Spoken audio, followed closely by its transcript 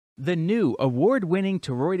The new award-winning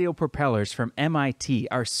toroidal propellers from MIT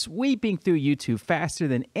are sweeping through YouTube faster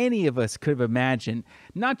than any of us could have imagined,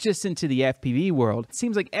 not just into the FPV world. It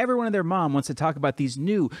seems like everyone and their mom wants to talk about these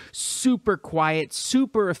new, super quiet,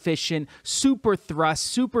 super efficient, super thrust,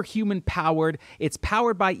 superhuman powered. It's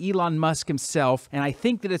powered by Elon Musk himself, and I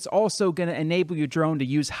think that it's also going to enable your drone to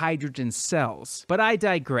use hydrogen cells. But I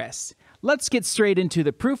digress. Let's get straight into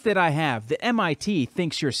the proof that I have that MIT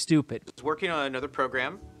thinks you're stupid. I was working on another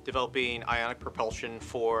program developing ionic propulsion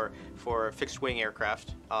for fixed-wing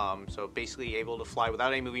aircraft, so basically able to fly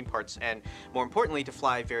without any moving parts, and more importantly, to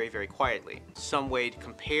fly very, very quietly. Some way to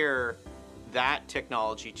compare that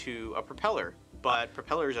technology to a propeller, but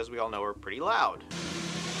propellers, as we all know, are pretty loud.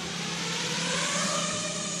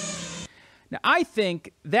 Now, I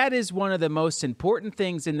think that is one of the most important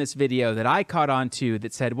things in this video that I caught on to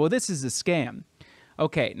that said, well, this is a scam.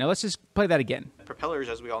 Okay, now let's just play that again. Propellers,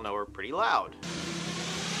 as we all know, are pretty loud.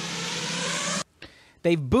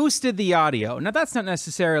 They've boosted the audio. Now, that's not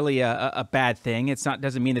necessarily a bad thing. It's not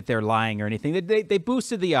doesn't mean that they're lying or anything. They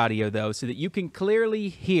boosted the audio, though, so that you can clearly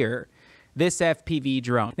hear this FPV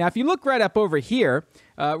drone. Now, if you look right up over here,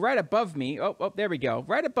 right above me, oh, there we go,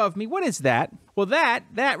 right above me, what is that? Well, that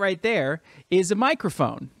right there is a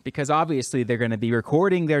microphone, because obviously they're going to be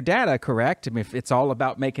recording their data, correct? I mean, if it's all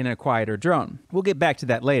about making a quieter drone. We'll get back to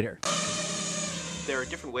that later. There are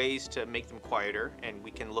different ways to make them quieter, and we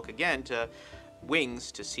can look again to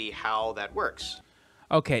wings to see how that works.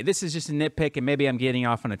 Okay, this is just a nitpick, and maybe I'm getting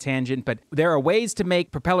off on a tangent, but there are ways to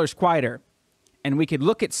make propellers quieter, and we could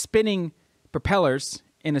look at spinning propellers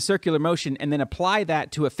in a circular motion and then apply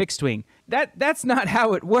that to a fixed wing. That's not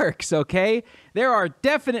how it works, okay? There are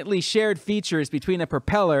definitely shared features between a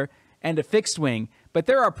propeller and a fixed wing, but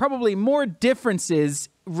there are probably more differences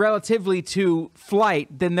relatively to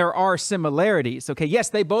flight than there are similarities. Okay, yes,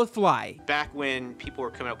 they both fly. Back when people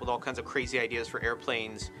were coming up with all kinds of crazy ideas for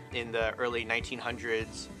airplanes in the early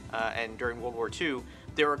 1900s and during World War II,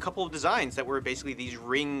 there were a couple of designs that were basically these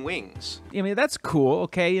ring wings. I mean, that's cool,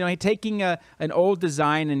 okay? You know, taking an old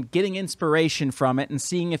design and getting inspiration from it and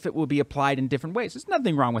seeing if it will be applied in different ways. There's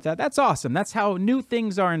nothing wrong with that. That's awesome. That's how new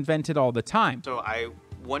things are invented all the time. So I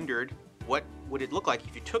wondered, what would it look like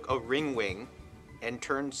if you took a ring wing and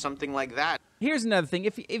turned something like that? Here's another thing.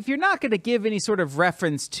 If you're not going to give any sort of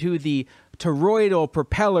reference to the toroidal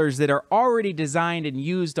propellers that are already designed and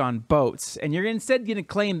used on boats, and you're instead going to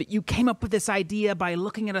claim that you came up with this idea by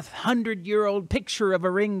looking at a 100-year-old picture of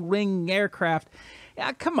a ring wing aircraft,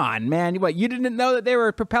 yeah, come on, man. What, you didn't know that there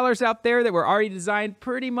were propellers out there that were already designed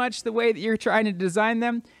pretty much the way that you're trying to design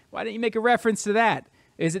them? Why didn't you make a reference to that?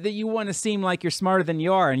 Is it that you want to seem like you're smarter than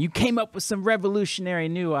you are and you came up with some revolutionary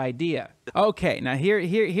new idea? Okay, now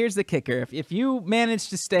here's the kicker. If you manage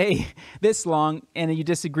to stay this long and you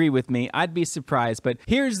disagree with me, I'd be surprised. But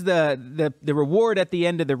here's the reward at the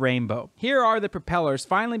end of the rainbow. Here are the propellers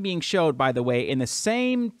finally being showed, by the way, in the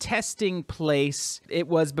same testing place it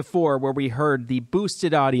was before where we heard the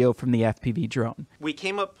boosted audio from the FPV drone. We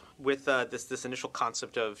came up with this initial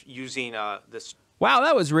concept of using this. Wow,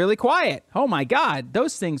 that was really quiet. Oh my God,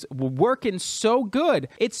 those things were working so good.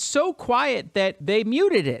 It's so quiet that they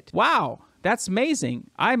muted it. Wow, that's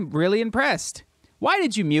amazing. I'm really impressed. Why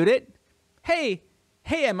did you mute it? Hey,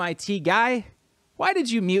 MIT guy, why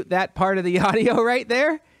did you mute that part of the audio right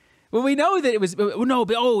there? Well, we know that it was, no,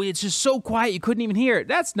 but oh, it's just so quiet you couldn't even hear it.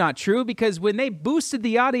 That's not true, because when they boosted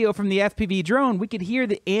the audio from the FPV drone, we could hear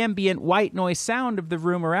the ambient white noise sound of the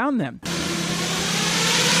room around them.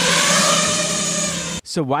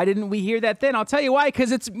 So why didn't we hear that then? I'll tell you why,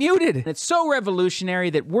 because it's muted. It's so revolutionary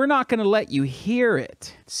that we're not going to let you hear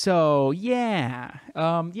it. So, yeah.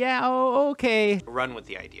 Okay. Run with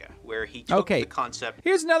the idea, where he took the concept.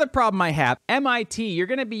 Here's another problem I have. MIT, you're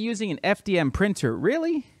going to be using an FDM printer.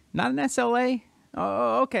 Really? Not an SLA?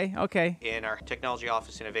 Oh, okay. In our Technology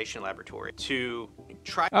Office Innovation Laboratory to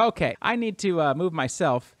try. Okay, I need to move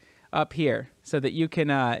myself up here so that you can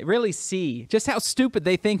really see just how stupid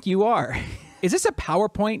they think you are. Is this a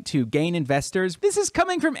PowerPoint to gain investors? This is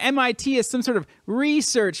coming from MIT as some sort of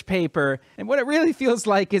research paper, and what it really feels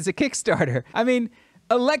like is a Kickstarter. I mean,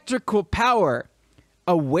 electrical power,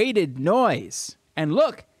 a weighted noise. And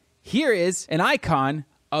look, here is an icon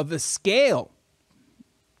of the scale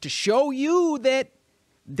to show you that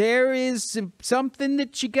there is something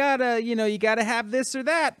that you gotta have this or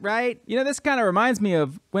that, right? You know, this kind of reminds me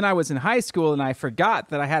of when I was in high school and I forgot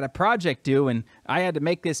that I had a project due and I had to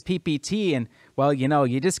make this PPT, and well, you know,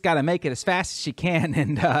 you just gotta make it as fast as you can.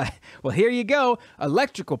 And well, here you go,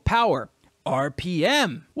 electrical power,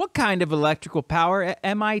 RPM. What kind of electrical power at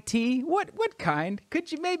MIT? What kind?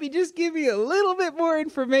 Could you maybe just give me a little bit more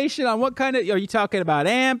information on what kind of, are you talking about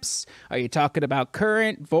amps? Are you talking about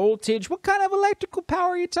current, voltage? What kind of electrical power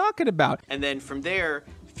are you talking about? And then from there,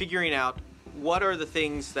 figuring out what are the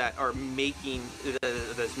things that are making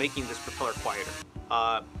this propeller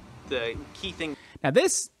quieter. The key thing. Now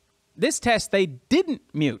this test, they didn't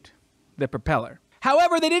mute the propeller.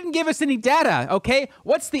 However, they didn't give us any data, okay?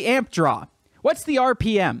 What's the amp draw? What's the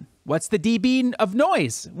RPM? What's the dB of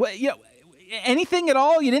noise? What, anything at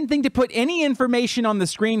all? You didn't think to put any information on the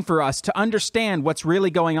screen for us to understand what's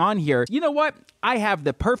really going on here. You know what? I have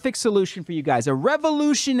the perfect solution for you guys. A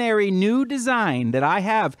revolutionary new design that I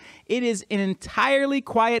have. It is an entirely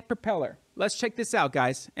quiet propeller. Let's check this out,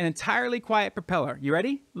 guys. An entirely quiet propeller. You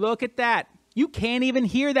ready? Look at that. You can't even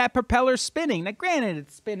hear that propeller spinning. Now, granted,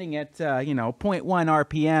 it's spinning at, 0.1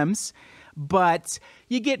 RPMs, but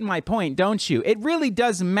you get my point, don't you? It really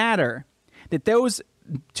does matter that those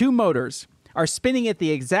two motors are spinning at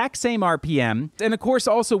the exact same RPM. And, of course,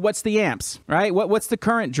 also, what's the amps, right? What's the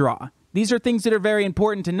current draw? These are things that are very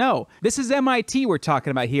important to know. This is MIT we're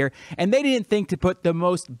talking about here, and they didn't think to put the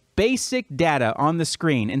most basic data on the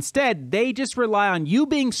screen. Instead, they just rely on you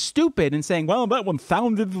being stupid and saying, well, that one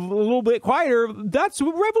sounded a little bit quieter. That's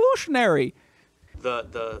revolutionary.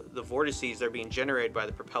 The vortices that are being generated by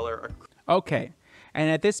the propeller are... Okay, and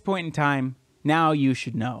at this point in time, now you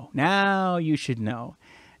should know. Now you should know.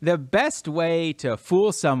 The best way to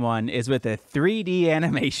fool someone is with a 3D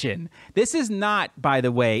animation. This is not, by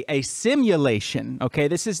the way, a simulation, okay?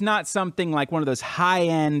 This is not something like one of those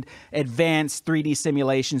high-end advanced 3D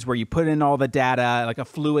simulations where you put in all the data, like a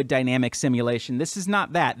fluid dynamic simulation. This is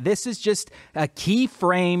not that. This is just a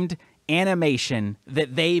key-framed animation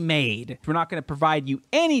that they made. We're not going to provide you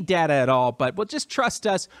any data at all, but well, just trust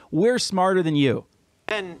us. We're smarter than you.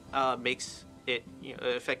 And makes it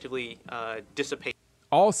effectively dissipate.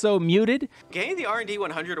 Also muted. Getting the R&D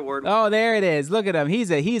 100 award. Oh, there it is. Look at him.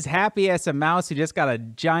 He's happy as a mouse who just got a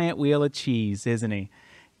giant wheel of cheese, isn't he?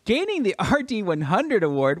 Gaining the RD 100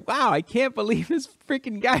 award. Wow, I can't believe these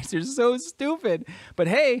freaking guys are so stupid. But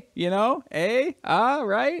hey,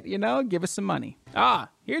 right, give us some money.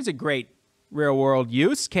 Here's a great real world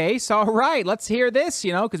use case. All right, let's hear this,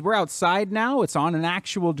 because we're outside now. It's on an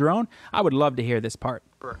actual drone. I would love to hear this part.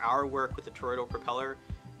 For our work with the Toroidal Propeller,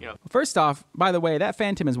 First off, by the way, that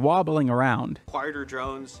Phantom is wobbling around. Quieter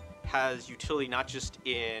drones has utility not just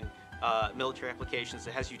in military applications,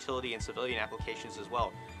 it has utility in civilian applications as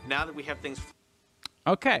well. Now that we have things...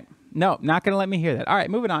 Okay. No, not going to let me hear that. All right,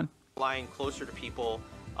 moving on. Flying closer to people,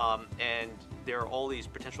 and there are all these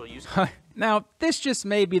potential uses. Now, this just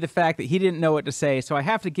may be the fact that he didn't know what to say, so I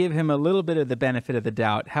have to give him a little bit of the benefit of the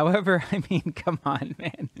doubt. However, I mean, come on,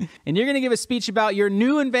 man. And you're going to give a speech about your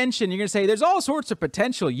new invention. You're going to say, there's all sorts of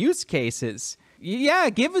potential use cases. Yeah,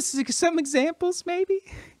 give us some examples, maybe?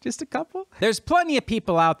 Just a couple? There's plenty of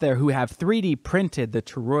people out there who have 3D printed the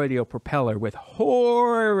Toroidal Propeller with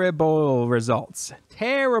horrible results.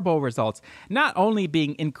 Terrible results. Not only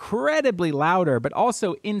being incredibly louder, but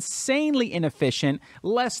also insanely inefficient,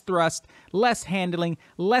 less thrust, less handling,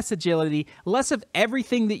 less agility, less of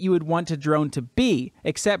everything that you would want a drone to be,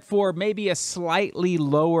 except for maybe a slightly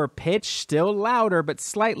lower pitch, still louder, but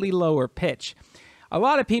slightly lower pitch. A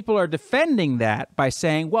lot of people are defending that by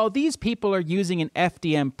saying, well, these people are using an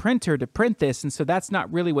FDM printer to print this, and so that's not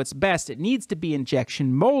really what's best. It needs to be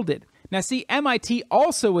injection molded. Now, see, MIT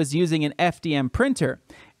also was using an FDM printer,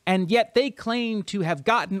 and yet they claim to have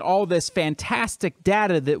gotten all this fantastic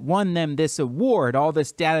data that won them this award, all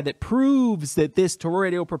this data that proves that this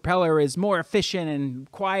Toroidal Propeller is more efficient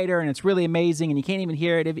and quieter, and it's really amazing, and you can't even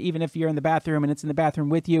hear it even if you're in the bathroom and it's in the bathroom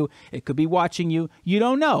with you. It could be watching you. You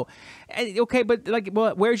don't know. Okay, but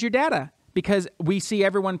well, where's your data? Because we see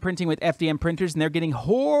everyone printing with FDM printers, and they're getting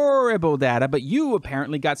horrible data, but you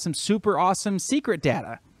apparently got some super awesome secret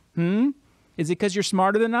data. Is it because you're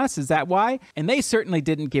smarter than us? Is that why? And they certainly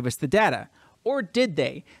didn't give us the data. Or did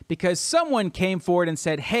they? Because someone came forward and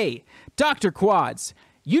said, hey, Dr. Quads,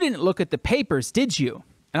 you didn't look at the papers, did you?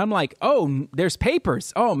 And I'm like, oh, there's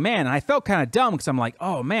papers. Oh, man. And I felt kind of dumb because I'm like,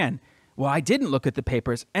 oh, man. Well, I didn't look at the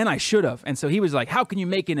papers, and I should have. And so he was like, how can you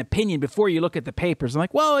make an opinion before you look at the papers? I'm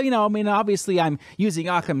like, well, obviously I'm using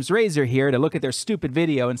Occam's razor here to look at their stupid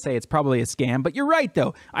video and say it's probably a scam. But you're right,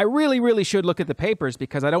 though. I really, really should look at the papers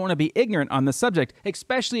because I don't want to be ignorant on the subject,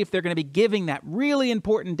 especially if they're going to be giving that really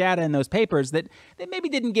important data in those papers that they maybe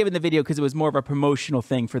didn't give in the video because it was more of a promotional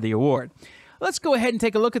thing for the award. Let's go ahead and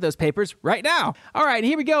take a look at those papers right now. All right,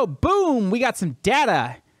 here we go. Boom, we got some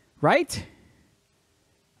data, right?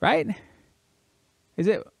 Right? Is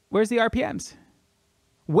it, where's the RPMs?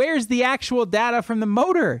 Where's the actual data from the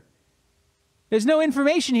motor? There's no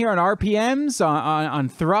information here on RPMs, on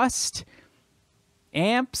thrust,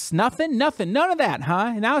 amps, nothing, none of that,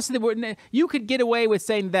 huh? Now you could get away with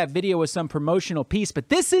saying that video was some promotional piece, but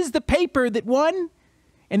this is the paper that won,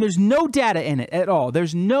 and there's no data in it at all.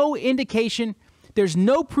 There's no indication. There's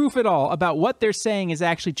no proof at all about what they're saying is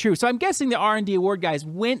actually true. So I'm guessing the R&D award guys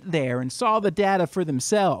went there and saw the data for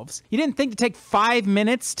themselves. You didn't think to take 5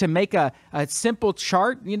 minutes to make a simple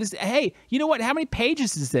chart? You just, hey, you know what? How many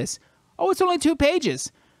pages is this? Oh, it's only 2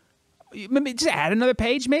 pages. Maybe just add another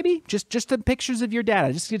page, maybe? Just the pictures of your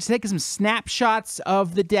data. Just take some snapshots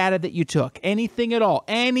of the data that you took. Anything at all.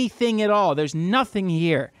 Anything at all. There's nothing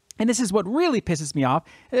here. And this is what really pisses me off,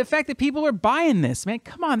 the fact that people are buying this, man.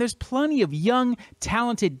 Come on, there's plenty of young,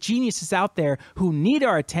 talented geniuses out there who need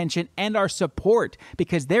our attention and our support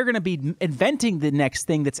because they're going to be inventing the next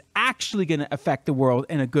thing that's actually going to affect the world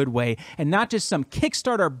in a good way and not just some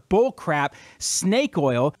Kickstarter bullcrap snake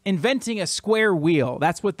oil inventing a square wheel.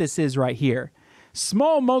 That's what this is right here.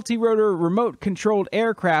 Small multi-rotor remote-controlled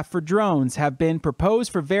aircraft for drones have been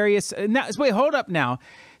proposed for various... wait, hold up now.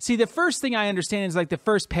 See, the first thing I understand is like the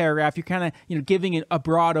first paragraph, you're kind of, giving a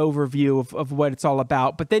broad overview of what it's all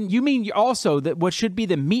about. But then you mean also that what should be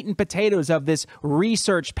the meat and potatoes of this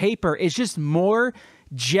research paper is just more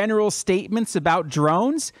general statements about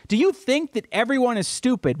drones? Do you think that everyone is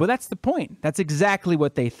stupid? Well, that's the point. That's exactly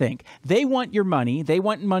what they think. They want your money. They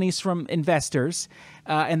want monies from investors.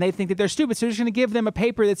 And they think that they're stupid. So they're just going to give them a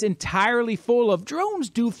paper that's entirely full of drones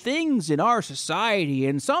do things in our society.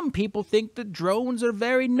 And some people think that drones are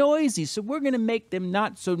very noisy. So we're going to make them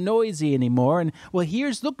not so noisy anymore. And well,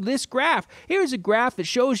 look, this graph. Here's a graph that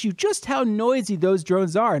shows you just how noisy those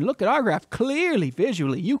drones are. And look at our graph. Clearly,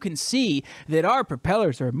 visually, you can see that our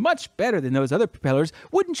propellers are much better than those other propellers.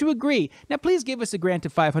 Wouldn't you agree? Now, please give us a grant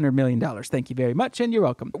of $500 million. Thank you very much. And you're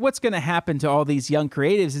welcome. What's going to happen to all these young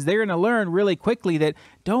creatives is they're going to learn really quickly that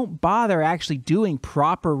don't bother actually doing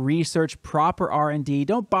proper research, proper R&D.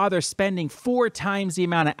 Don't bother spending 4 times the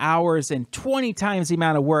amount of hours and 20 times the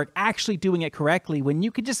amount of work actually doing it correctly when you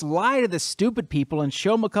could just lie to the stupid people and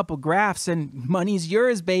show them a couple graphs and money's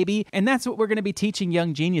yours, baby. And that's what we're going to be teaching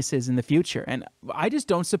young geniuses in the future. And I just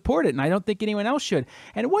don't support it, and I don't think anyone else should.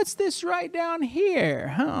 And what's this right down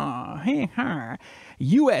here?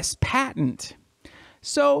 U.S. patent.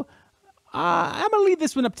 So... I'm going to leave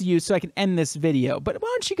this one up to you so I can end this video. But why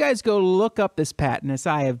don't you guys go look up this patent as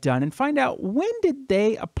I have done and find out when did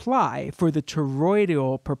they apply for the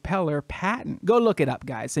toroidal propeller patent. Go look it up,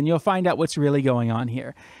 guys, and you'll find out what's really going on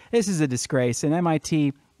here. This is a disgrace, and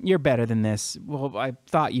MIT, you're better than this. Well, I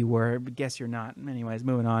thought you were, but guess you're not. Anyways,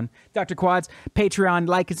 moving on. Dr. Quads, Patreon,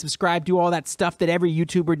 like and subscribe, do all that stuff that every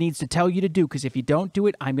YouTuber needs to tell you to do, because if you don't do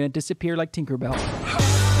it, I'm going to disappear like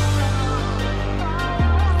Tinkerbell.